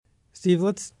Steve,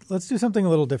 let's do something a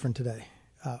little different today.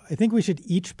 I think we should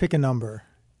each pick a number,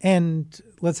 and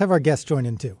let's have our guests join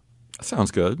in too. Sounds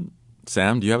good.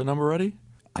 Sam, do you have a number ready?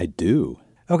 I do.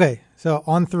 Okay, so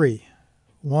on three.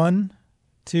 1,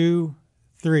 2,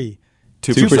 3.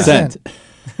 2%.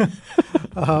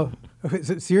 Okay,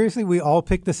 so seriously, we all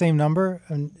picked the same number?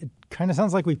 And it kind of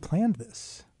sounds like we planned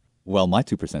this. Well, my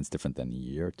 2% is different than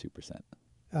your 2%.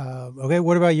 Okay,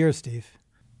 what about yours, Steve?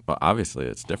 Well, obviously,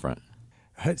 it's different.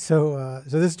 So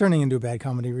this is turning into a bad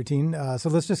comedy routine. So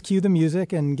let's just cue the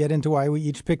music and get into why we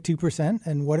each picked 2%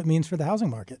 and what it means for the housing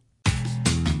market.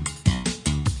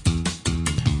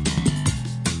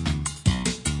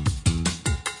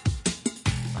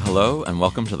 Hello, and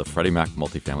welcome to the Freddie Mac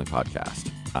Multifamily Podcast.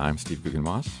 I'm Steve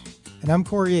Guggenmoss. And I'm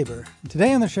Corey Aber.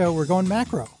 Today on the show, we're going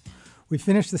macro. We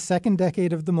finished the second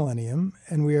decade of the millennium,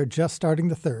 and we are just starting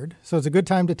the third. So it's a good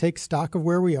time to take stock of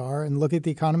where we are and look at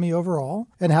the economy overall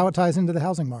and how it ties into the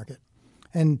housing market.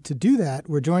 And to do that,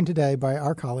 we're joined today by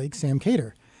our colleague, Sam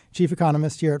Khater, chief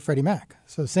economist here at Freddie Mac.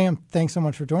 So Sam, thanks so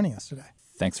much for joining us today.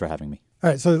 Thanks for having me. All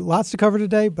right, so lots to cover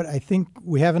today, but I think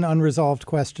we have an unresolved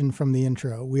question from the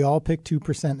intro. We all picked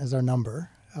 2% as our number,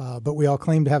 but we all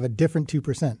claim to have a different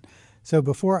 2%. So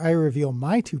before I reveal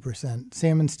my 2%,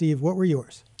 Sam and Steve, what were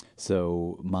yours?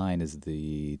 So mine is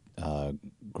the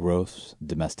gross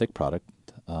domestic product,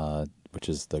 which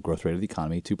is the growth rate of the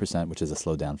economy, 2%, which is a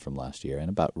slowdown from last year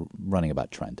and running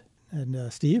about trend.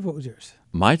 And Steve, what was yours?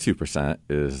 My 2%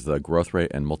 is the growth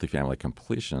rate in multifamily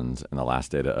completions in the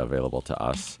last data available to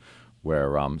us,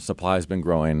 where supply has been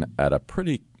growing at a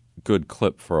pretty good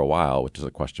clip for a while, which is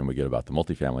a question we get about the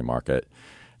multifamily market.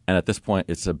 And at this point,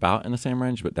 it's about in the same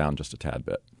range, but down just a tad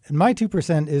bit. And my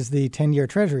 2% is the 10-year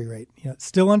Treasury rate. It's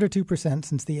still under 2%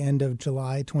 since the end of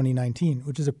July 2019,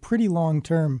 which is a pretty long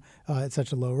term at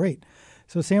such a low rate.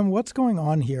 So, Sam, what's going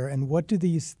on here, and what do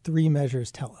these three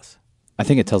measures tell us? I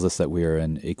think it tells us that we are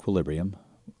in equilibrium.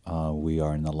 We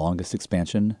are in the longest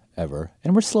expansion ever,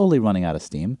 and we're slowly running out of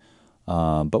steam.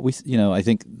 But I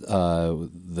think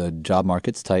the job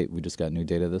market's tight. We just got new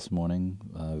data this morning.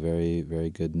 Very, very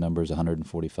good numbers.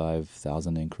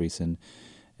 145,000 increase in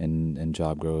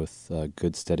job growth.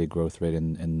 Good steady growth rate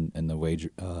in the wage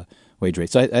rate.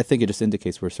 So I think it just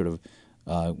indicates we're sort of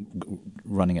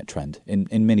running at trend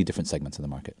in many different segments of the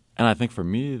market. And I think for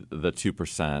me, the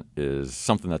 2% is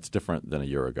something that's different than a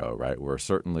year ago, right? We're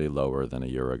certainly lower than a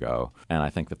year ago. And I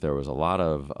think that there was a lot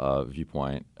of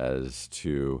viewpoint as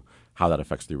to how that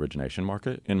affects the origination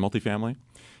market in multifamily.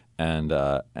 And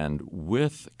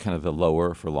with kind of the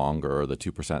lower for longer, the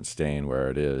 2% staying where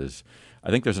it is, I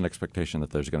think there's an expectation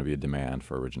that there's going to be a demand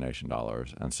for origination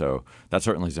dollars. And so that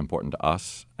certainly is important to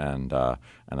us, and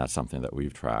that's something that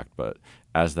we've tracked. But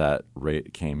as that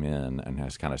rate came in and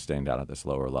has kind of staying down at this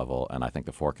lower level, and I think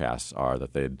the forecasts are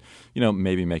that they'd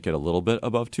maybe make it a little bit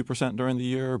above 2% during the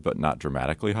year, but not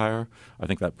dramatically higher, I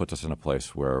think that puts us in a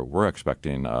place where we're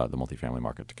expecting the multifamily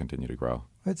market to continue to grow.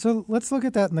 Right, so let's look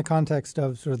at that in the context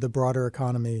of sort of the broader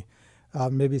economy.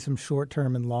 Maybe some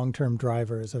short-term and long-term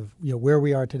drivers of where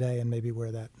we are today and maybe where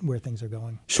things are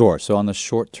going. Sure. So on the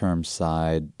short-term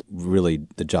side, really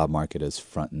the job market is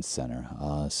front and center.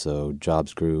 So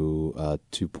jobs grew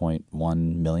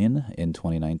 2.1 million in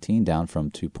 2019, down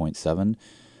from 2.7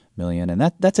 million, and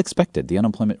that's expected. The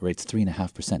unemployment rate's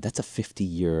 3.5%. That's a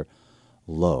 50-year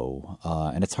low,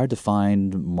 and it's hard to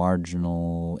find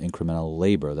marginal incremental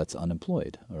labor that's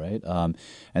unemployed. All right,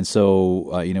 and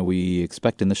so we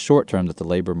expect in the short term that the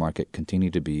labor market continue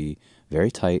to be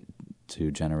very tight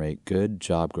to generate good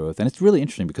job growth. And it's really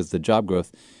interesting because the job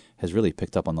growth has really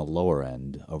picked up on the lower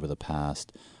end over the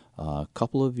past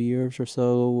couple of years or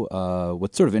so.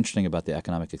 What's sort of interesting about the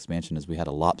economic expansion is we had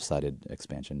a lopsided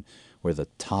expansion where the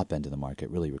top end of the market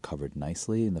really recovered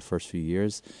nicely in the first few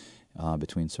years.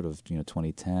 Between sort of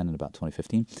 2010 and about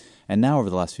 2015, and now over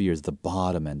the last few years, the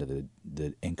bottom end of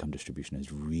the income distribution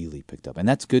has really picked up, and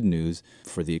that's good news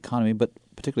for the economy, but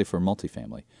particularly for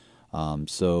multifamily.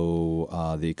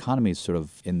 So the economy is sort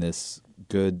of in this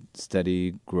good,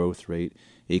 steady growth rate,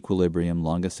 equilibrium,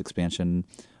 longest expansion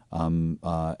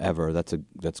ever.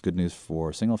 That's good news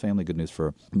for single family, good news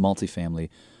for multifamily.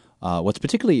 What's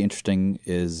particularly interesting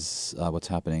is what's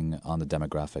happening on the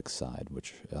demographic side,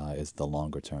 which is the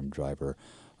longer-term driver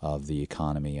of the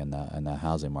economy and the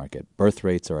housing market. Birth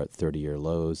rates are at 30-year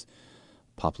lows.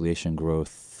 Population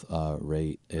growth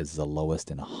rate is the lowest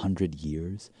in 100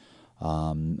 years.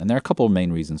 And there are a couple of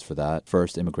main reasons for that.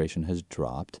 First, immigration has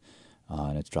dropped,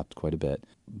 and it's dropped quite a bit.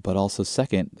 But also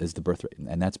second is the birth rate,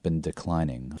 and that's been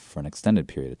declining for an extended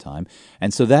period of time.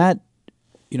 And so that,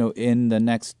 in the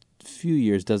next few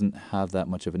years doesn't have that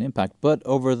much of an impact, but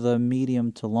over the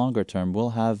medium to longer term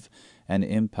will have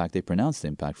and a pronounced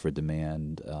impact for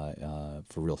demand,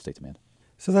 for real estate demand.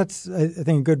 So that's, I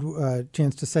think, a good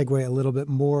chance to segue a little bit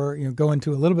more, go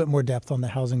into a little bit more depth on the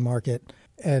housing market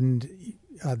and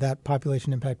that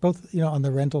population impact, both on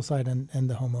the rental side and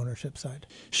the home ownership side.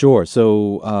 Sure.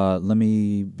 So let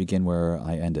me begin where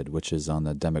I ended, which is on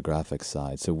the demographic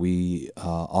side. So we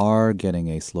are getting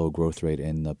a slow growth rate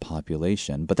in the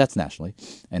population, but that's nationally,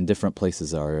 and different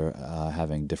places are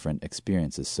having different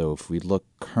experiences. So if we look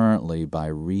currently by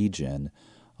region,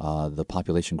 the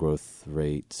population growth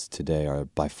rates today are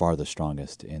by far the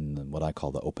strongest in what I call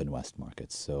the open West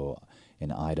markets. So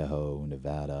in Idaho,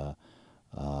 Nevada,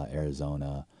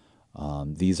 Arizona.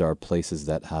 These are places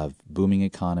that have booming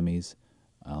economies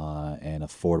and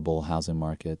affordable housing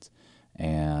markets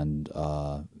and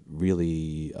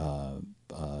really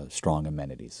strong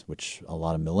amenities, which a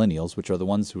lot of millennials, which are the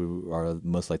ones who are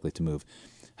most likely to move,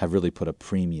 have really put a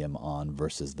premium on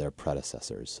versus their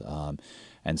predecessors.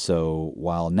 And so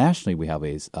while nationally we have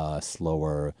a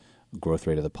slower growth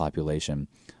rate of the population,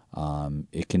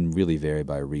 it can really vary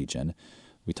by region.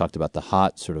 We talked about the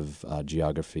hot sort of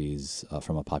geographies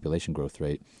from a population growth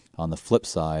rate. On the flip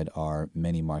side are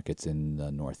many markets in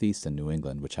the Northeast and New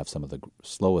England, which have some of the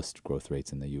slowest growth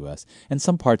rates in the U.S., and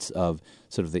some parts of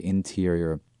sort of the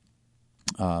interior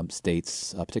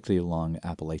states, particularly along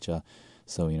Appalachia.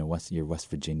 So, your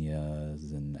West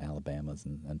Virginias and Alabamas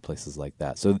and places like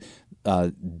that. So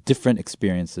different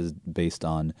experiences based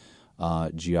on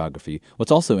geography.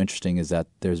 What's also interesting is that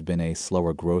there's been a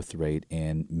slower growth rate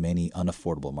in many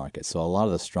unaffordable markets. So a lot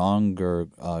of the stronger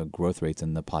growth rates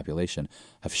in the population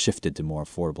have shifted to more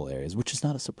affordable areas, which is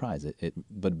not a surprise.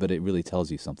 But it really tells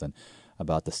you something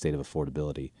about the state of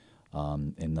affordability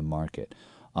in the market.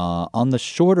 On the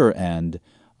shorter end,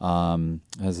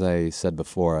 as I said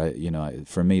before,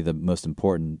 for me the most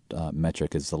important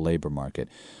metric is the labor market.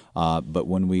 But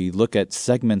when we look at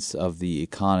segments of the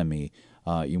economy,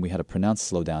 we had a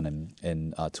pronounced slowdown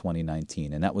in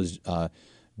 2019, and that was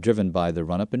driven by the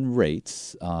run-up in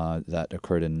rates that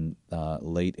occurred in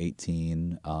late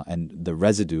 18, and the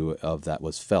residue of that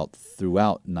was felt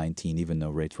throughout 19, even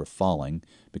though rates were falling,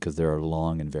 because there are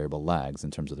long and variable lags in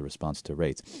terms of the response to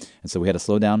rates. And so we had a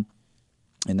slowdown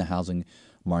in the housing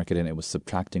market, and it was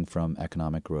subtracting from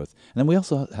economic growth. And then we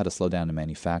also had a slowdown in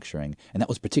manufacturing, and that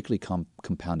was particularly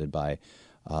compounded by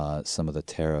some of the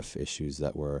tariff issues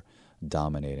that were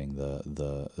dominating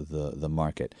the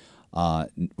market.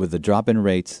 With the drop in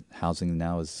rates, housing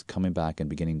now is coming back and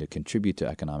beginning to contribute to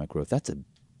economic growth. That's a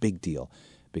big deal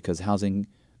because housing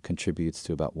contributes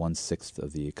to about 1/6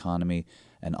 of the economy,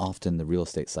 and often the real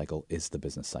estate cycle is the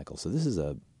business cycle. So this is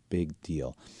a big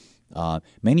deal.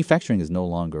 Manufacturing is no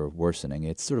longer worsening;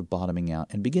 it's sort of bottoming out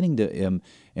and beginning to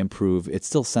improve. It's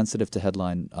still sensitive to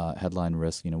headline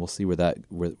risk. We'll see where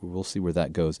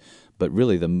that goes. But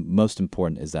really, the most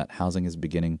important is that housing is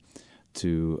beginning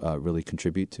to really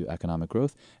contribute to economic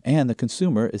growth, and the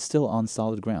consumer is still on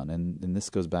solid ground. And this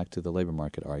goes back to the labor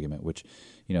market argument, which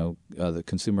the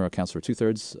consumer accounts for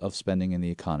 2/3 of spending in the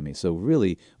economy. So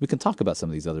really, we can talk about some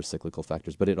of these other cyclical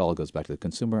factors, but it all goes back to the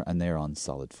consumer, and they're on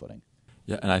solid footing.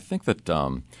 Yeah, and I think that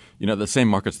the same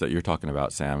markets that you're talking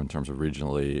about, Sam, in terms of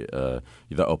regionally,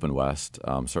 the Open West.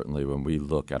 Certainly, when we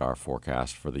look at our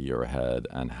forecast for the year ahead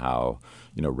and how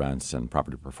rents and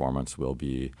property performance will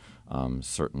be,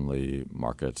 certainly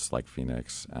markets like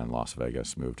Phoenix and Las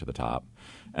Vegas move to the top.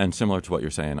 And similar to what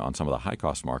you're saying on some of the high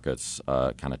cost markets,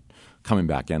 kind of coming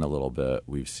back in a little bit,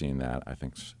 we've seen that I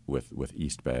think with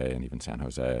East Bay and even San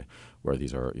Jose, where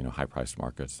these are high priced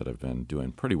markets that have been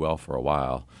doing pretty well for a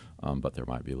while. But there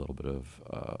might be a little bit of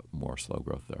more slow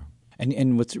growth there.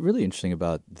 And what's really interesting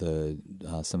about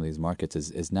some of these markets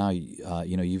is now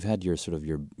you've had your sort of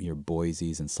your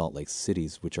Boise's and Salt Lake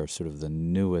Cities, which are sort of the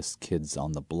newest kids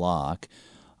on the block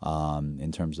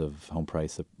in terms of home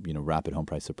price, rapid home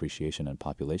price appreciation and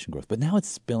population growth. But now it's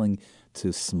spilling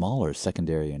to smaller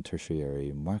secondary and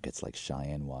tertiary markets like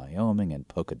Cheyenne, Wyoming, and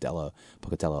Pocatello,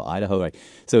 Idaho. Right?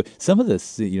 So some of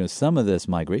this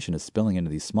migration is spilling into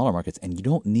these smaller markets, and you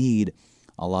don't need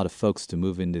a lot of folks to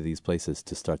move into these places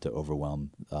to start to overwhelm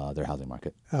their housing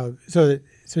market. So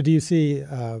do you see,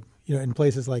 in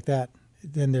places like that,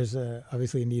 then there's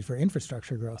obviously a need for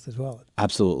infrastructure growth as well?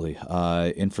 Absolutely.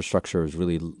 Infrastructure is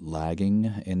really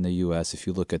lagging in the U.S. If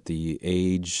you look at the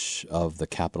age of the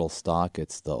capital stock,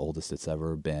 it's the oldest it's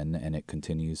ever been, and it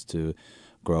continues to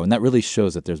grow. And that really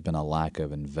shows that there's been a lack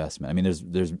of investment. I mean,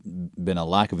 there's been a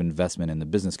lack of investment in the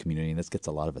business community, and this gets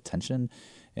a lot of attention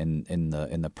in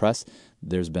the press.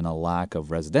 There's been a lack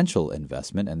of residential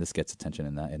investment, and this gets attention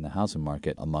in the housing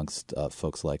market amongst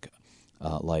folks like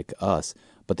like us.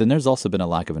 But then there's also been a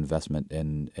lack of investment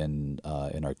in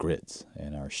our grids,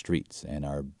 and our streets, and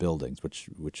our buildings, which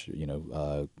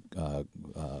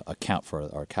account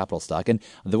for our capital stock. And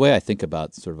the way I think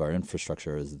about sort of our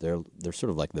infrastructure is they're sort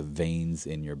of like the veins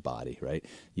in your body, right?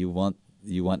 You want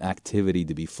activity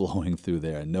to be flowing through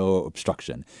there, no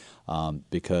obstruction,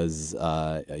 because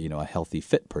a healthy,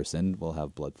 fit person will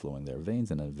have blood flowing their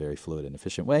veins in a very fluid and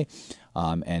efficient way,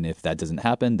 and if that doesn't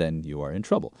happen, then you are in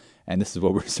trouble. And this is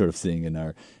what we're sort of seeing in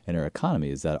our economy,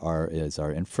 is that our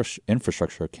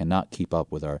infrastructure cannot keep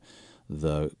up with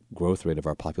the growth rate of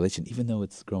our population, even though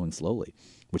it's growing slowly,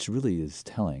 which really is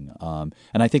telling. And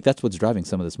I think that's what's driving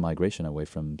some of this migration away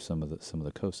from some of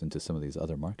the coasts into some of these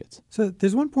other markets. So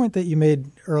there's one point that you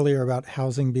made earlier about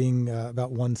housing being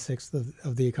about 1/6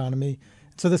 of the economy.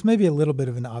 So this may be a little bit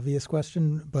of an obvious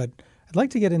question, but I'd like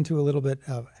to get into a little bit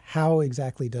of how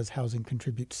exactly does housing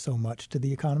contribute so much to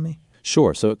the economy?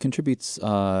 Sure. So it contributes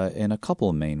in a couple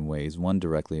of main ways, one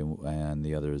directly and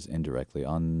the other is indirectly.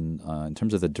 In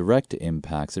terms of the direct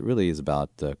impacts, it really is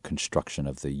about the construction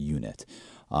of the unit.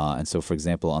 And so, for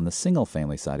example, on the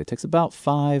single-family side, it takes about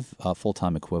 5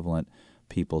 full-time equivalent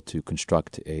people to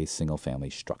construct a single-family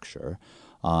structure.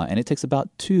 And it takes about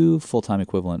 2 full-time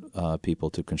equivalent people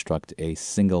to construct a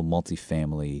single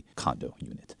multifamily condo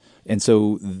unit. And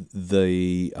so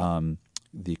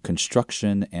the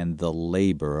construction and the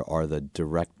labor are the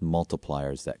direct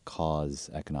multipliers that cause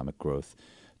economic growth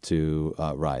to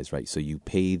rise, right? So you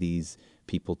pay these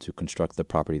people to construct the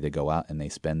property. They go out and they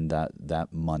spend that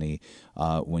money.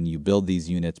 When you build these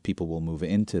units, people will move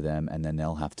into them, and then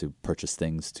they'll have to purchase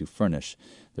things to furnish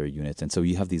their units. And so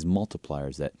you have these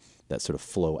multipliers that sort of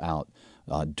flow out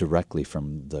directly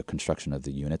from the construction of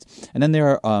the units. And then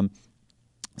there are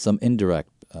some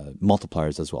indirect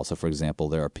multipliers as well. So, for example,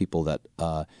 there are people there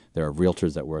are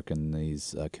realtors that work in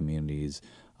these communities,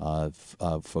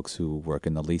 folks who work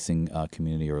in the leasing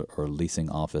community or leasing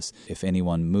office. If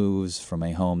anyone moves from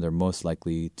a home, they're most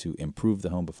likely to improve the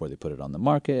home before they put it on the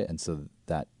market, and so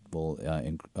that will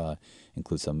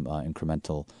include some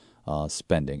incremental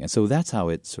spending. And so that's how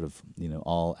it sort of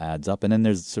all adds up. And then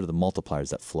there's sort of the multipliers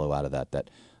that flow out of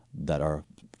that are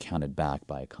counted back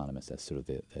by economists as sort of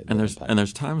the impact. And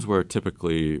there's times where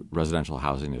typically residential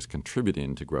housing is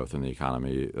contributing to growth in the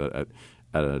economy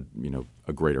at a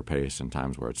greater pace, and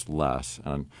times where it's less.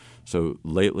 And so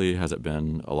lately, has it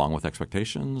been along with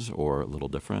expectations or a little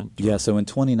different? Yeah. So in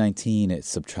 2019, it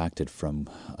subtracted from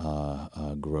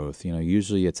growth.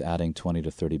 Usually it's adding 20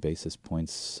 to 30 basis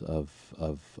points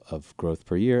of growth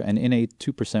per year, and in a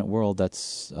 2% world,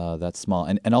 that's small.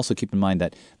 And also keep in mind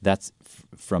that that's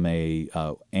from a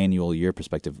annual year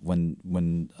perspective.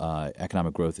 When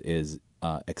economic growth is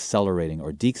accelerating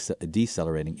or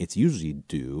decelerating, it's usually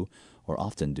due or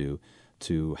often due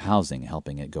to housing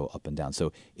helping it go up and down.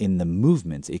 So in the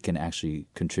movements, it can actually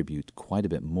contribute quite a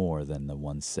bit more than the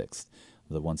 1/6.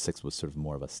 The 1/6 was sort of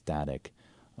more of a static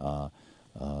a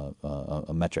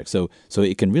metric. So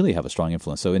it can really have a strong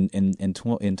influence. So in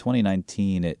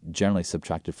 2019, it generally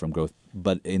subtracted from growth,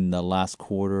 but in the last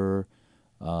quarter,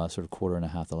 sort of quarter and a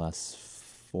half, the last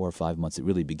 4 or 5 months, it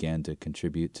really began to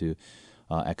contribute to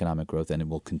economic growth, and it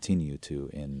will continue to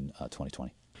in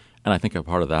 2020. And I think a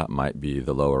part of that might be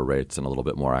the lower rates and a little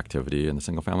bit more activity in the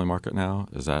single-family market now.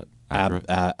 Is that accurate?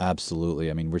 Absolutely.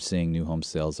 I mean, we're seeing new home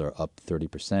sales are up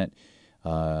 30%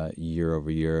 year over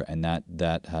year, and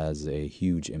that has a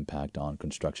huge impact on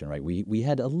construction. Right? We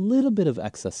had a little bit of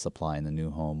excess supply in the new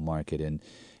home market in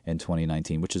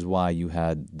 2019, which is why you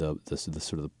had the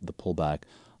sort of the pullback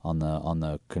on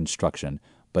the construction.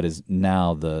 But is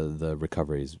now the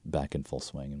recovery is back in full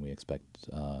swing, and we expect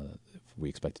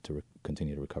it to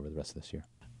continue to recover the rest of this year.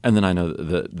 And then I know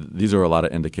that these are a lot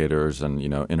of indicators and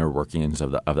inner workings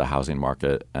of the housing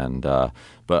market, and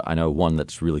but I know one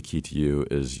that's really key to you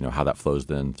is how that flows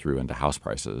then through into house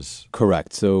prices.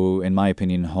 Correct. So in my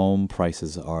opinion, home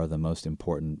prices are the most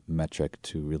important metric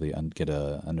to really get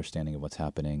a understanding of what's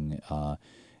happening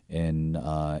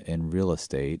in real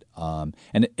estate, and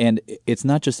it's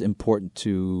not just important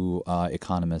to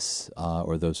economists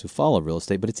or those who follow real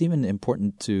estate, but it's even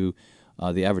important to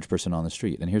the average person on the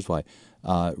street. And here's why: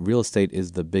 real estate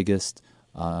is the biggest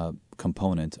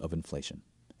component of inflation,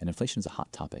 and inflation is a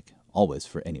hot topic always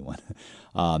for anyone.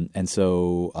 And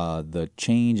so the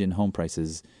change in home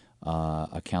prices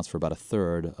accounts for about a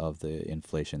third of the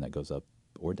inflation that goes up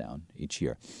or down each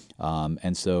year.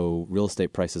 And so real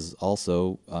estate prices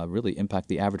also really impact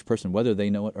the average person, whether they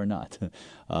know it or not.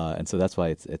 And so that's why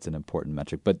it's an important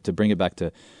metric. But to bring it back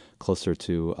to closer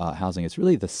to housing. It's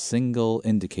really the single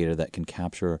indicator that can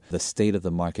capture the state of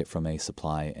the market from a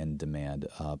supply and demand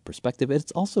perspective.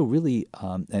 It's also really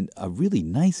a really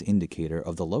nice indicator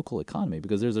of the local economy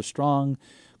because there's a strong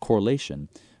correlation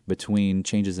between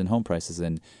changes in home prices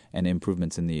and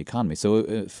improvements in the economy.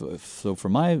 So,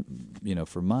 from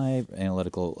my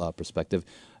analytical perspective,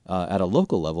 at a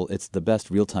local level, it's the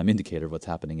best real-time indicator of what's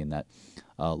happening in that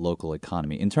local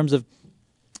economy. In terms of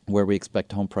where we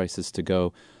expect home prices to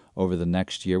go over the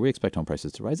next year, we expect home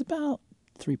prices to rise about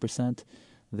 3%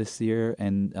 this year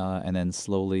and then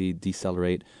slowly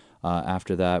decelerate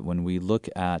after that. When we look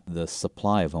at the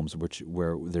supply of homes,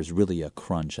 where there's really a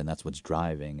crunch, and that's what's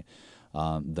driving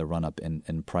the run-up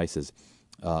in prices.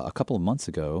 A couple of months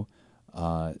ago,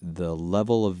 the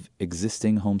level of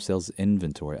existing home sales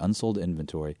inventory, unsold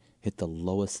inventory, hit the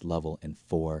lowest level in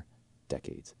 4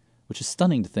 decades, which is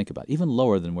stunning to think about, even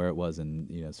lower than where it was in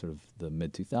sort of the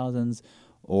mid-2000s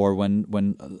or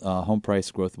when home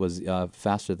price growth was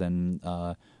faster than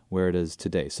where it is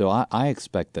today. So I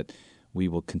expect that we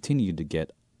will continue to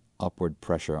get upward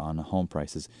pressure on home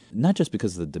prices, not just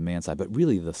because of the demand side, but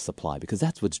really the supply, because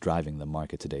that's what's driving the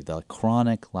market today. The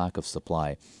chronic lack of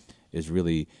supply is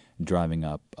really driving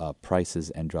up prices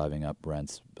and driving up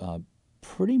rents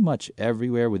pretty much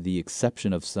everywhere, with the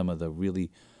exception of some of the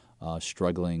really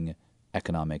struggling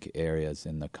economic areas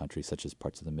in the country, such as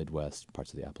parts of the Midwest,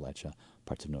 parts of the Appalachia,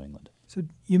 parts of New England. So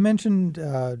you mentioned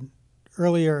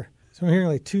earlier, so I'm hearing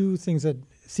like two things that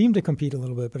seem to compete a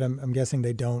little bit, but I'm guessing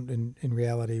they don't in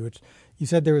reality, which you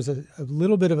said there was a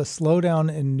little bit of a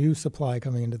slowdown in new supply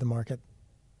coming into the market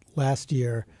last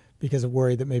year because of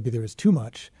worry that maybe there was too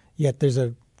much, yet there's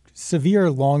a severe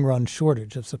long-run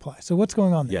shortage of supply. So what's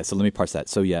going on there? Yeah, so let me parse that.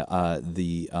 So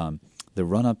the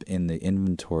run-up in the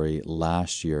inventory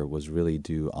last year was really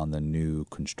due on the new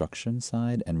construction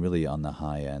side and really on the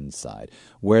high-end side,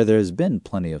 where there's been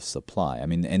plenty of supply. I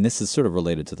mean, and this is sort of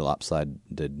related to the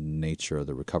lopsided nature of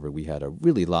the recovery. We had a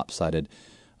really lopsided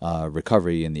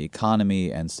recovery in the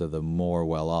economy, and so the more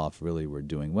well-off really were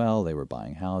doing well. They were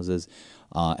buying houses,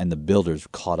 and the builders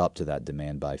caught up to that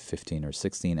demand by 15 or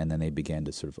 16, and then they began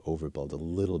to sort of overbuild a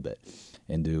little bit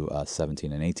into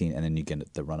 17 and 18, and then you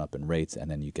get the run-up in rates,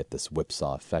 and then you get this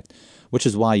whipsaw effect, which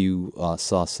is why you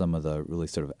saw some of the really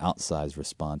sort of outsized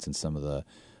response in some of the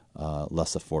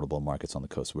less affordable markets on the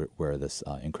coast where this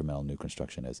incremental new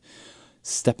construction is.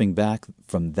 Stepping back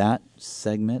from that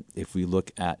segment, if we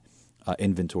look at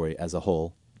inventory as a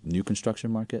whole, new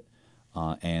construction market,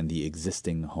 and the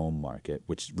existing home market,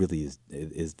 which really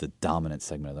is the dominant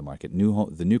segment of the market.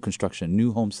 The new construction,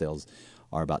 new home sales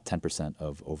are about 10%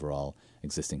 of overall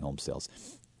existing home sales.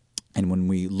 And when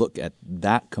we look at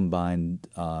that combined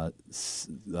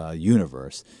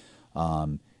universe,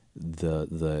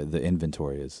 the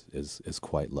inventory is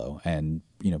quite low, and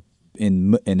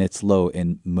and it's low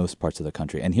in most parts of the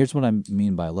country. And here's what I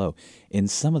mean by low: in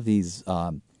some of these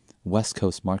West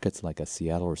Coast markets like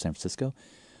Seattle or San Francisco,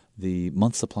 the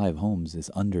month supply of homes is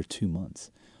under 2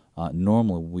 months.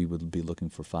 Normally, we would be looking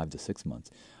for 5 to 6 months,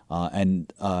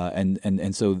 and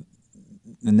so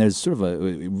there's sort of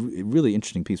a really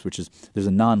interesting piece, which is there's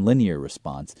a nonlinear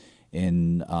response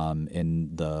in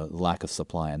the lack of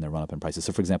supply and the run up in prices.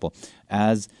 So, for example,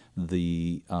 as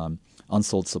the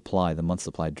unsold supply, the month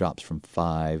supply drops from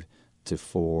 5 to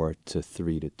 4 to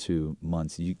 3 to 2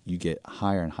 months, you get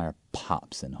higher and higher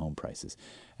pops in home prices.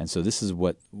 And so this is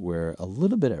what we're a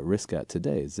little bit at risk at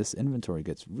today. As this inventory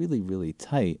gets really, really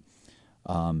tight,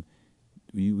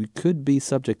 we could be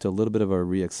subject to a little bit of a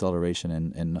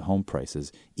reacceleration in home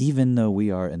prices, even though we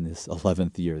are in this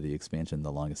 11th year of the expansion,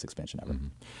 the longest expansion ever. Mm-hmm.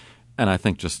 And I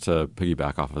think just to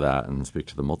piggyback off of that and speak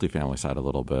to the multifamily side a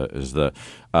little bit is that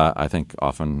I think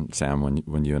often, Sam,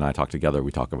 when you and I talk together,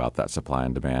 we talk about that supply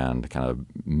and demand kind of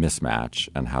mismatch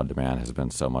and how demand has been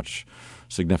so much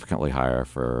significantly higher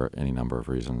for any number of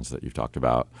reasons that you've talked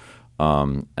about.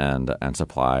 And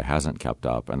supply hasn't kept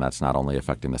up, and that's not only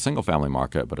affecting the single-family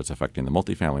market, but it's affecting the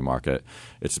multifamily market.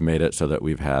 It's made it so that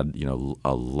we've had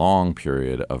a long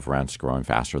period of rents growing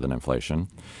faster than inflation.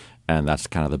 And that's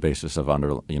kind of the basis of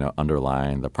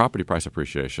underlying the property price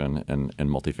appreciation in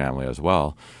multifamily as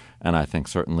well. And I think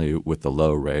certainly with the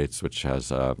low rates, which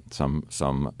has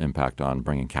some impact on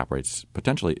bringing cap rates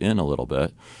potentially in a little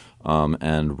bit,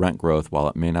 and rent growth, while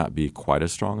it may not be quite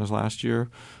as strong as last year,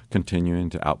 continuing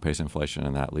to outpace inflation,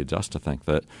 and that leads us to think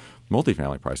that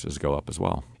multifamily prices go up as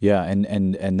well. Yeah,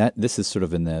 and that this is sort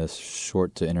of in the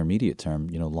short to intermediate term.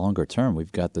 Longer term,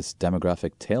 we've got this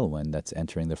demographic tailwind that's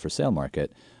entering the for sale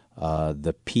market.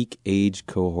 The peak age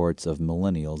cohorts of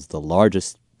millennials, the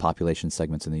largest population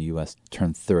segments in the U.S.,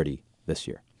 turn 30 this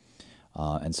year.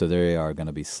 And so they are going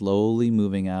to be slowly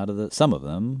moving out of some of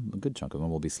them, a good chunk of them,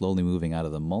 will be slowly moving out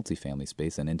of the multifamily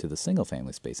space and into the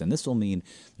single-family space. And this will mean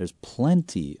there's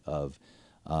plenty of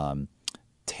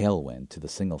tailwind to the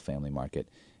single-family market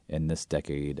in this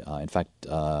decade. In fact,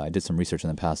 I did some research in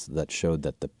the past that showed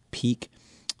that the peak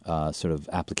sort of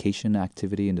application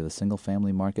activity into the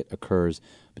single-family market occurs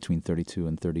between 32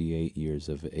 and 38 years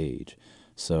of age.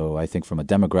 So I think from a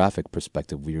demographic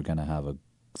perspective, we are going to have a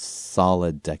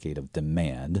solid decade of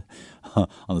demand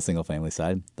on the single-family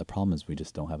side. The problem is we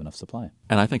just don't have enough supply.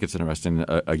 And I think it's interesting,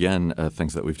 again,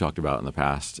 things that we've talked about in the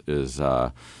past is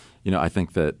I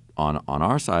think that on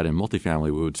our side in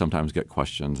multifamily, we would sometimes get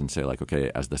questions and say like,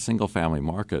 okay, as the single family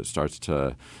market starts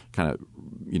to kind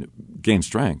of gain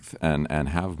strength and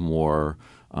have more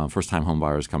first time home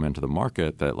buyers come into the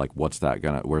market, that like where's that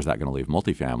gonna leave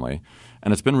multifamily?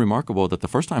 And it's been remarkable that the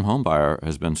first time home buyer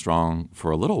has been strong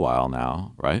for a little while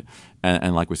now, right?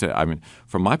 And like we said, I mean,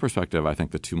 from my perspective, I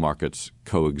think the two markets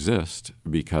coexist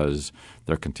because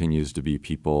there continues to be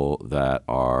people that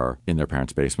are in their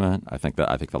parents' basement. I think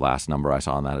the last number I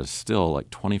saw on that is still like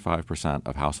 25%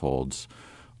 of households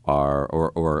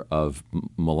or of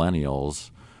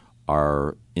millennials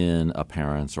are in a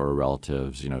parent's or a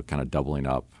relative's, kind of doubling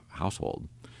up household.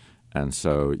 And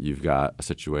so you've got a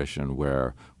situation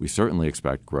where we certainly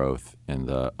expect growth in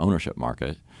the ownership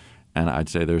market. And I'd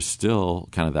say there's still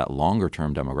kind of that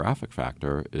longer-term demographic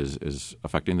factor is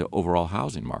affecting the overall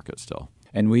housing market still.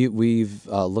 And we've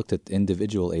looked at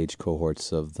individual age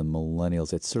cohorts of the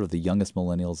millennials. It's sort of the youngest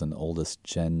millennials and oldest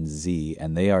Gen Z,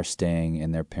 and they are staying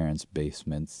in their parents'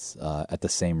 basements at the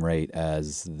same rate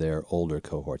as their older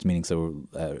cohorts.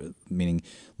 Meaning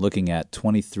looking at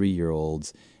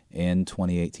 23-year-olds in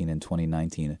 2018 and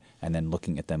 2019, and then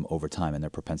looking at them over time and their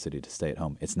propensity to stay at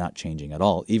home. It's not changing at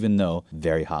all, even though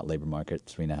very hot labor market,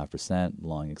 3.5%,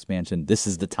 long expansion. This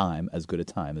is the time, as good a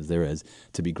time as there is,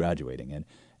 to be graduating in.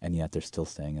 And yet they're still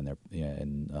staying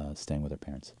staying with their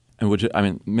parents. And we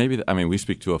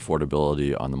speak to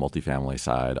affordability on the multifamily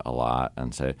side a lot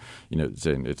and say,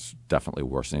 saying it's definitely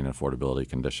worsening affordability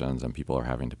conditions, and people are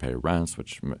having to pay rents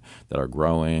that are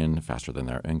growing faster than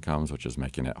their incomes, which is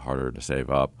making it harder to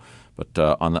save up. But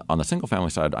on the single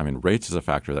family side, rates is a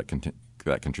factor that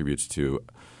contributes to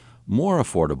more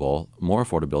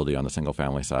affordability on the single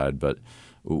family side. But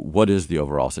what is the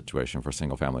overall situation for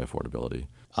single family affordability?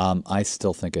 I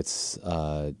still think it's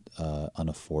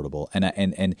unaffordable,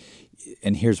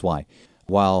 and here's why.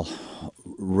 While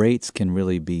rates can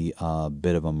really be a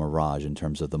bit of a mirage in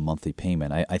terms of the monthly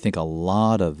payment, I think a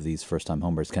lot of these first-time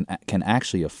homebuyers can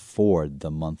actually afford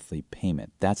the monthly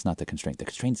payment. That's not the constraint. The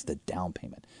constraint's the down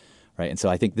payment. Right, and so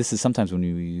I think this is sometimes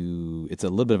when it's a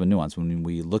little bit of a nuance when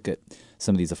we look at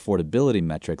some of these affordability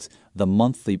metrics, the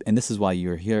monthly, and this is why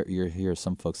you hear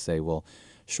some folks say, well,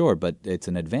 sure, but it's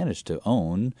an advantage to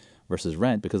own versus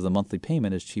rent because the monthly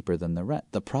payment is cheaper than the rent.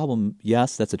 The problem,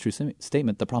 yes, that's a true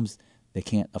statement. The problem is they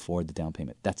can't afford the down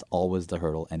payment. That's always the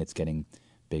hurdle, and it's getting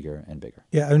bigger and bigger.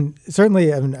 Yeah, and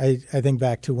certainly, I think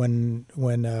back to when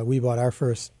we bought our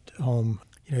first home.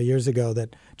 Years ago,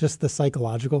 that just the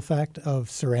psychological fact of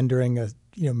surrendering a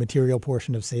material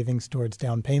portion of savings towards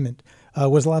down payment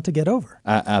was a lot to get over.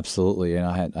 Absolutely, and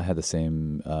I had the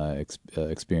same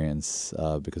experience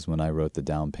because when I wrote the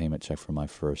down payment check for my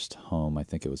first home, I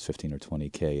think it was $15,000 or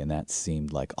 $20,000, and that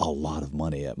seemed like a lot of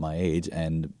money at my age.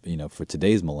 And for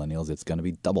today's millennials, it's going to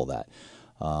be double that,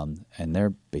 and they're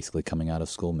basically coming out of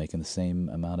school making the same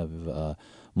amount of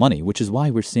money, which is why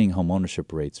we're seeing home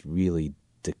ownership rates really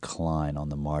decline on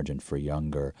the margin for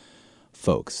younger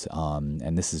folks.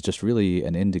 And this is just really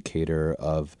an indicator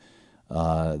of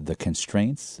the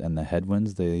constraints and the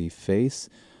headwinds they face.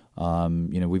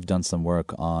 We've done some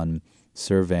work on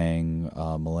surveying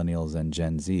millennials and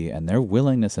Gen Z, and their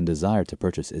willingness and desire to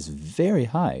purchase is very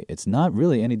high. It's not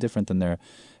really any different than their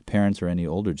parents or any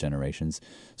older generations.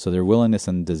 So their willingness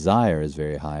and desire is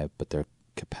very high, but their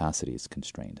capacity is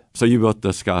constrained. So you both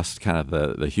discussed kind of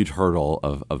the huge hurdle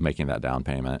of making that down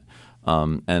payment.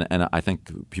 And I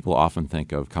think people often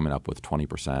think of coming up with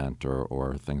 20%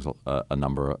 or things, a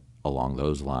number along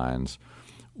those lines.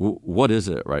 What is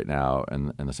it right now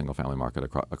in the single-family market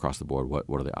across the board? What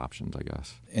are the options, I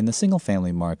guess? In the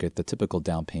single-family market, the typical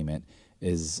down payment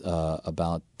is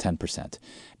about 10%.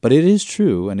 But it is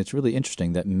true, and it's really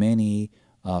interesting that many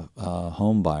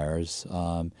home buyers,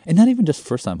 and not even just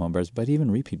first-time home buyers, but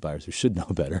even repeat buyers who should know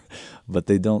better, but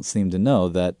they don't seem to know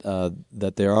that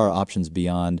there are options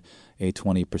beyond a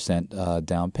 20%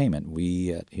 down payment.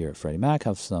 We here at Freddie Mac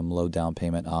have some low down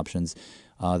payment options.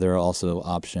 There are also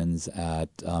options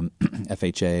at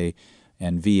FHA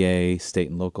and VA,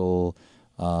 state and local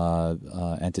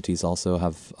entities also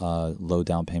have low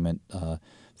down payment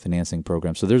financing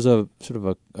programs. So there's a sort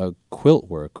of a quilt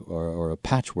work or a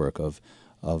patchwork of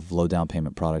low down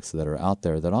payment products that are out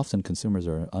there that often consumers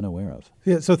are unaware of.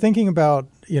 Yeah, so thinking about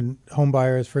home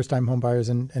buyers, first-time home buyers,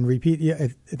 and repeat, I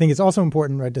think it's also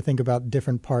important, right, to think about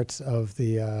different parts of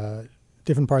the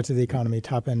economy,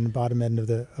 top end, bottom end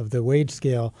of the wage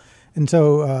scale. And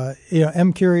so,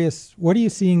 I'm curious, what are you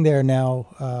seeing there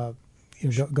now?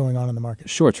 Going on in the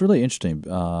market? Sure, it's really interesting.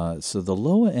 So the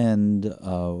low end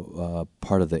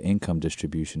part of the income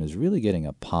distribution is really getting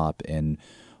a pop in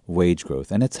wage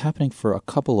growth, and it's happening for a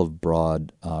couple of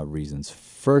broad reasons.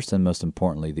 First and most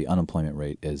importantly, the unemployment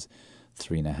rate is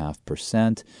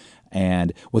 3.5%.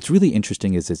 And what's really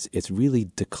interesting is it's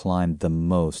really declined the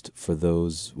most for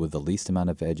those with the least amount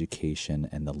of education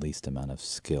and the least amount of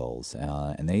skills.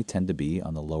 And they tend to be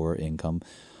on the lower income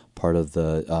part of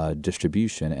the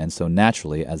distribution. And so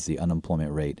naturally, as the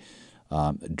unemployment rate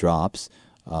drops,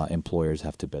 employers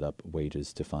have to bid up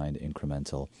wages to find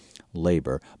incremental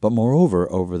labor. But moreover,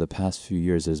 over the past few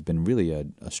years, there's been really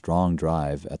a strong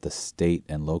drive at the state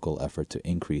and local effort to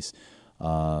increase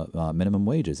minimum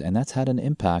wages, and that's had an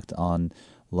impact on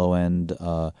low-end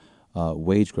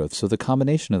wage growth. So the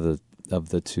combination of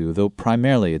the two, though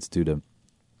primarily it's due to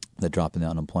the drop in the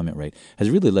unemployment rate, has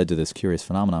really led to this curious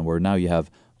phenomenon where now you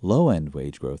have low-end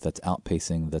wage growth that's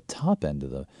outpacing the top end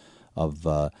of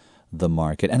the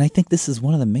market. And I think this is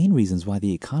one of the main reasons why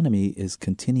the economy is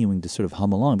continuing to sort of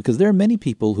hum along, because there are many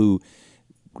people who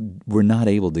were not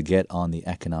able to get on the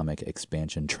economic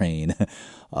expansion train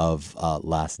of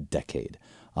last decade.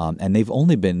 And they've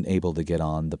only been able to get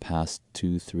on the past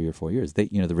 2, 3, or 4 years. The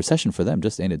recession for them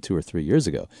just ended 2 or 3 years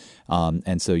ago.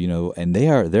 And so, and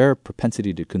their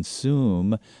propensity to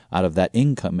consume out of that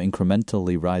income,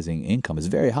 incrementally rising income, is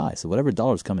very high. So whatever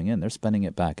dollar's coming in, they're spending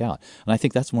it back out. And I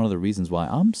think that's one of the reasons why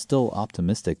I'm still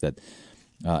optimistic that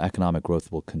economic growth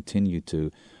will continue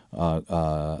to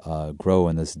grow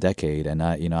in this decade. And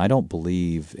I don't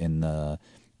believe in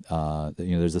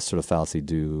there's this sort of fallacy,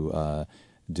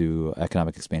 do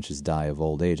economic expansions die of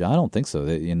old age? I don't think so.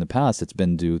 In the past, it's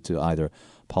been due to either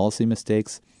policy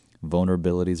mistakes,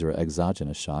 vulnerabilities, or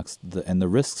exogenous shocks. And the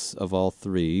risks of all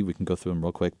three, we can go through them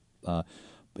real quick. The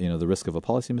risk of a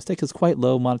policy mistake is quite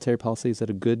low. Monetary policy is at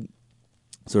a good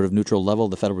sort of neutral level.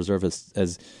 The Federal Reserve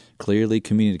has clearly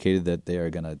communicated that they are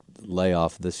going to lay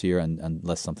off this year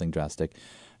unless something drastic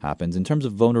happens. In terms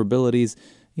of vulnerabilities,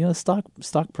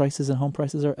 stock prices and home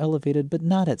prices are elevated, but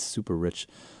not at super rich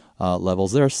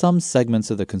levels. There are some segments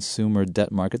of the consumer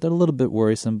debt market that are a little bit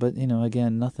worrisome, but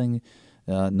again, nothing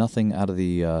out of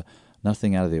the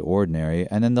ordinary.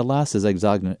 And then the last is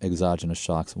exogenous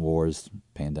shocks, wars,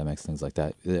 pandemics, things like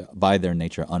that. They're, by their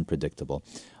nature, unpredictable.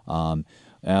 But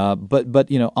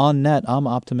on net, I'm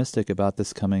optimistic about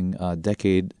this coming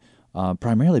decade,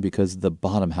 primarily because the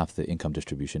bottom half of the income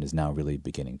distribution is now really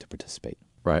beginning to participate.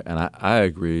 Right, and I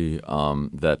agree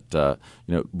that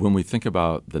when we think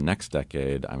about the next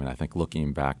decade, I think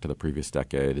looking back to the previous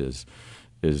decade is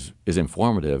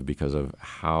informative because of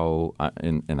how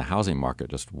in the housing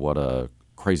market, just what a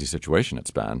crazy situation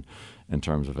it's been in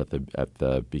terms of at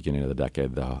the beginning of the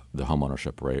decade, the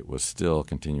homeownership rate was still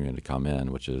continuing to come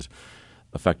in, which has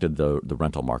affected the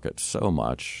rental market so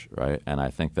much, right? And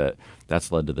I think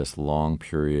that's led to this long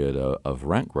period of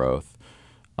rent growth.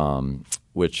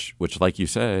 Which, like you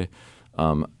say,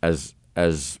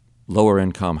 as lower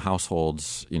income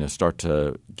households, start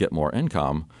to get more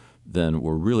income, then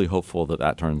we're really hopeful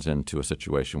that turns into a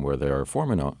situation where they're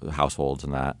forming households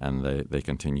and they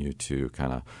continue to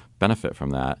kind of benefit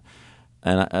from that.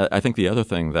 And I think the other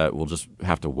thing that we'll just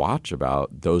have to watch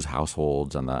about those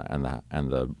households and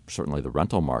the certainly the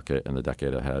rental market in the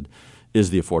decade ahead is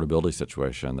the affordability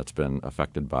situation that's been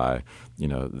affected by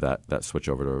that switch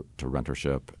over to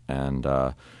rentership and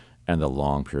the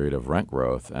long period of rent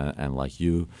growth. And like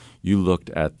you looked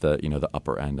at the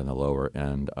upper end and the lower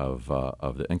end of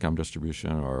the income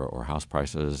distribution or house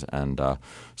prices, and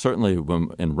certainly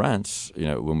in rents,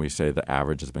 when we say the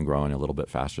average has been growing a little bit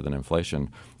faster than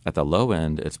inflation, at the low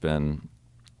end it's been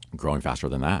growing faster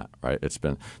than that, right? That's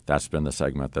been the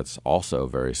segment that's also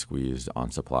very squeezed on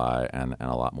supply and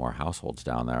a lot more households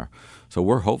down there. So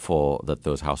we're hopeful that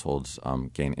those households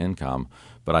gain income,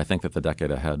 but I think that the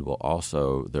decade ahead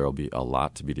there will be a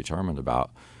lot to be determined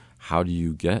about how do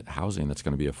you get housing that's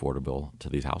going to be affordable to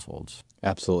these households.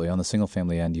 Absolutely. On the single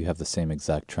family end, you have the same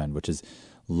exact trend, which is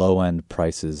low-end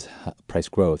price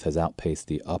growth has outpaced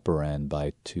the upper end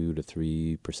by 2 to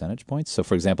 3 percentage points. So,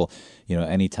 for example,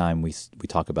 anytime we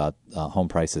talk about home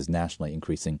prices nationally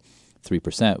increasing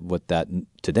 3%, what that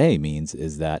today means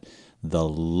is that the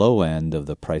low end of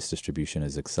the price distribution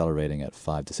is accelerating at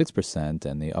 5 to 6%,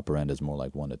 and the upper end is more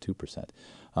like 1 to 2%.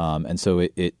 And so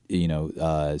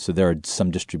so there are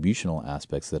some distributional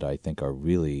aspects that I think are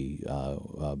really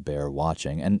bear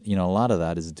watching, and a lot of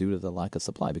that is due to the lack of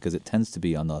supply, because it tends to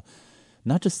be on the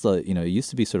not just the it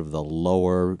used to be sort of the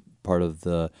lower part of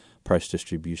the price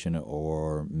distribution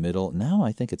or middle. Now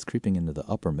I think it's creeping into the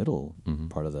upper middle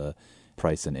part of the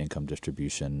price and income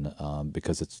distribution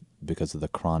because of the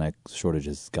chronic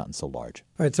shortages gotten so large.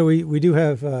 All right, so we do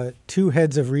have two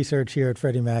heads of research here at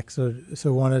Freddie Mac. So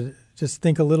want to just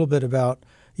think a little bit about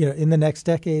in the next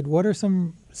decade, what are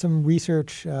some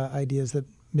research ideas that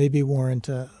maybe warrant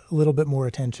a little bit more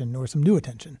attention or some new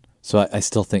attention? So I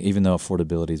still think, even though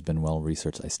affordability has been well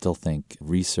researched, I still think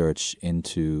research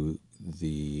into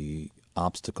the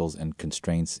obstacles and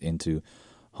constraints into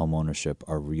home ownership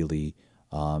are really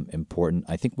important.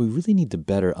 I think we really need to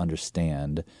better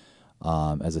understand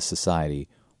as a society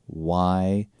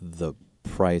why the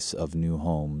price of new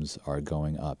homes are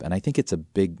going up. And I think it's a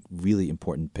big, really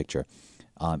important picture.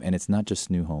 And it's not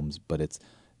just new homes, but it's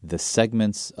the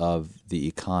segments of the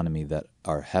economy that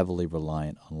are heavily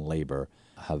reliant on labor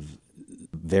have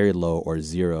very low or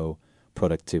zero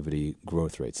productivity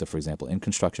growth rates. So, for example, in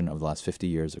construction over the last 50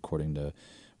 years, according to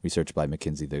research by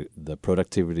McKinsey, the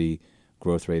productivity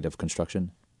growth rate of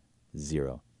construction,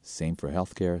 0. Same for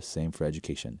healthcare, same for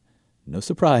education. No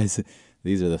surprise,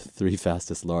 these are the three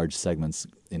fastest large segments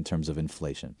in terms of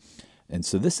inflation. And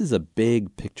so this is a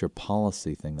big picture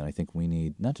policy thing that I think we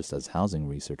need, not just as housing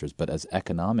researchers, but as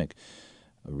economic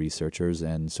researchers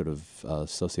and sort of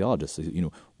sociologists.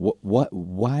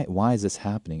 Why is this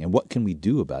happening, and what can we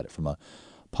do about it from a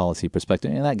policy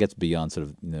perspective? And that gets beyond sort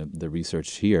of the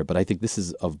research here, but I think this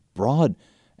is of broad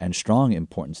and strong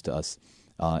importance to us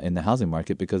in the housing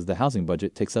market, because the housing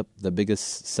budget takes up the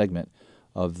biggest segment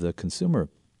of the consumer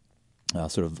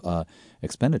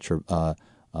expenditure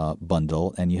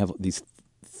bundle, and you have these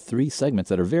three segments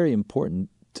that are very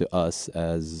important to us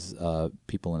as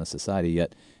people in a society,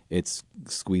 yet it's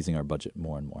squeezing our budget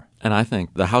more and more. And I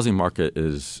think the housing market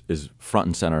is front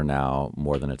and center now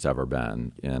more than it's ever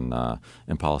been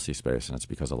in policy space, and it's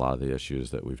because a lot of the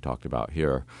issues that we've talked about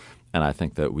here. And I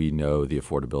think that we know the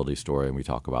affordability story, and we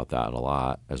talk about that a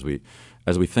lot as we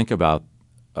think about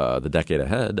the decade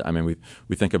ahead. I mean,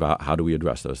 we think about how do we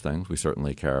address those things. We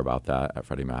certainly care about that at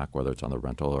Freddie Mac, whether it's on the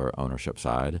rental or ownership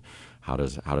side. How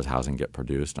does housing get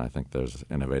produced? And I think there's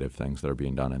innovative things that are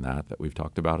being done in that we've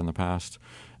talked about in the past.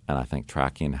 And I think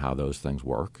tracking how those things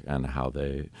work and how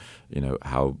they,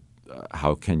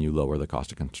 how can you lower the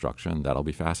cost of construction, that'll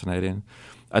be fascinating.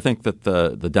 I think that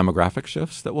the demographic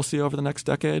shifts that we'll see over the next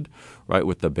decade, right,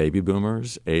 with the baby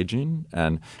boomers aging,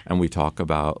 and we talk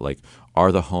about, like,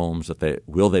 are the homes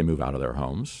will they move out of their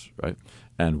homes, right?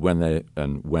 And when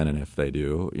and if they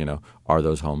do, are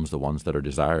those homes the ones that are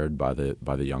desired by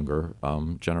the younger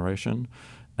generation,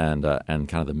 and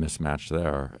kind of the mismatch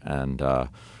there, and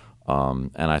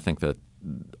I think that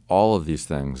all of these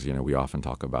things, we often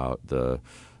talk about the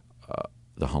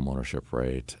home ownership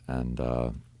rate,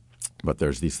 but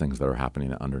there's these things that are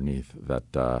happening underneath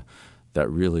that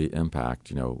really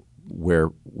impact,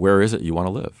 where is it you want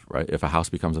to live, right? If a house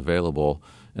becomes available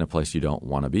in a place you don't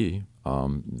want to be,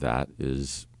 that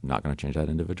is not going to change that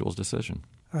individual's decision.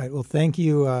 All right. Well, thank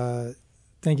you.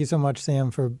 Thank you so much, Sam,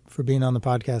 for being on the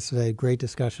podcast today. Great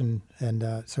discussion, and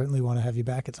certainly want to have you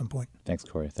back at some point. Thanks,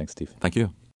 Corey. Thanks, Steve. Thank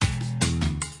you.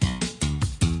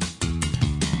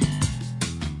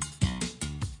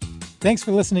 Thanks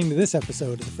for listening to this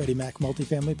episode of the Freddie Mac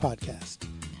Multifamily Podcast.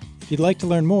 If you'd like to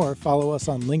learn more, follow us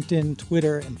on LinkedIn,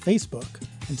 Twitter, and Facebook,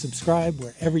 and subscribe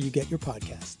wherever you get your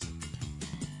podcasts.